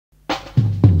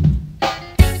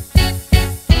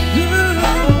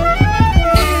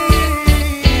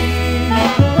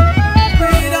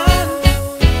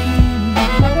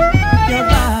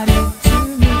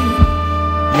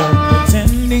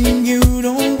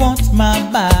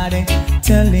body,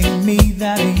 telling me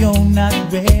that you're not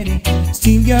ready.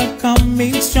 Still you're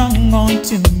coming strong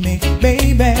onto me,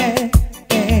 baby.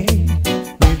 Hey,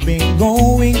 we've been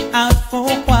going out for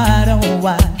quite a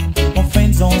while. My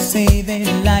friends don't say they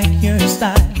like your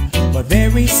style, but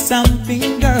there is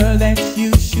something, girl, that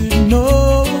you should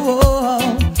know.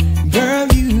 Girl,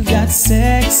 you got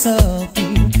sex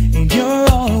appeal, and you're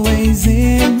always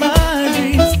in my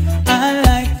dreams. I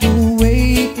like the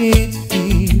way it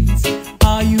feels.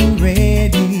 Are you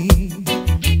ready?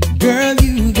 Girl,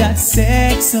 you got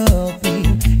sex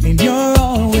appeal, and you're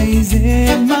always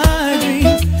in my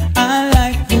dreams. I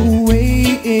like the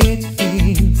way it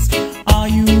feels. Are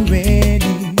you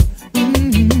ready?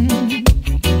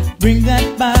 Bring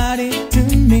that body to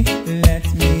me. Let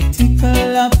me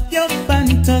tickle up your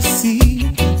fantasy.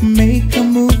 Make a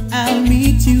move, I'll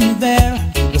meet you there.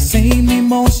 The same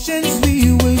emotions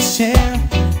we will share.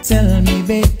 Tell me,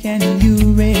 babe, can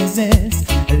you resist?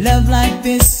 A love like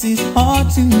this is hard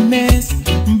to miss.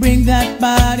 Bring that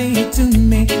body to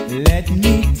me. Let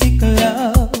me tickle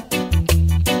up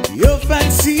your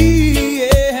fancy,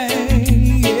 yeah,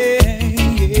 yeah,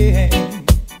 yeah.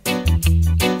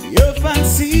 Your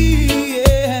fancy,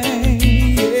 yeah,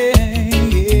 yeah,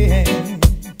 yeah.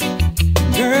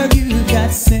 Girl, you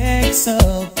got sex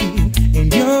appeal,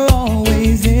 and you're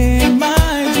always in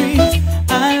my dreams.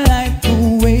 I like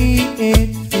the way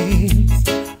it feels.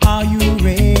 Are you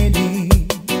ready?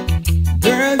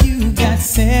 Girl, you got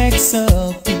sex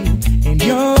appeal, and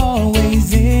you're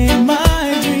always in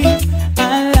my dreams.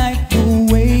 I like the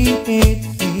way it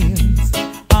feels.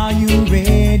 Are you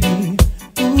ready?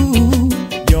 Ooh,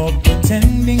 you're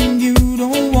pretending you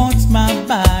don't want my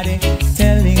body,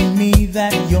 telling me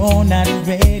that you're not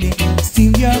ready.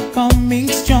 Still you're coming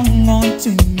strong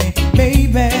onto me,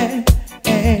 baby.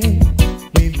 Hey,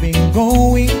 we've been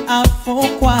going out for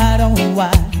quite a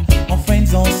while. My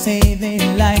friends don't say they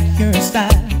like your style,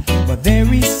 but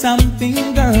there is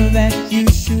something, girl, that you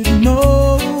should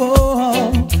know.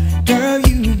 Girl,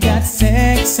 you got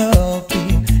sex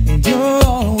appeal, and you're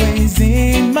always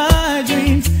in my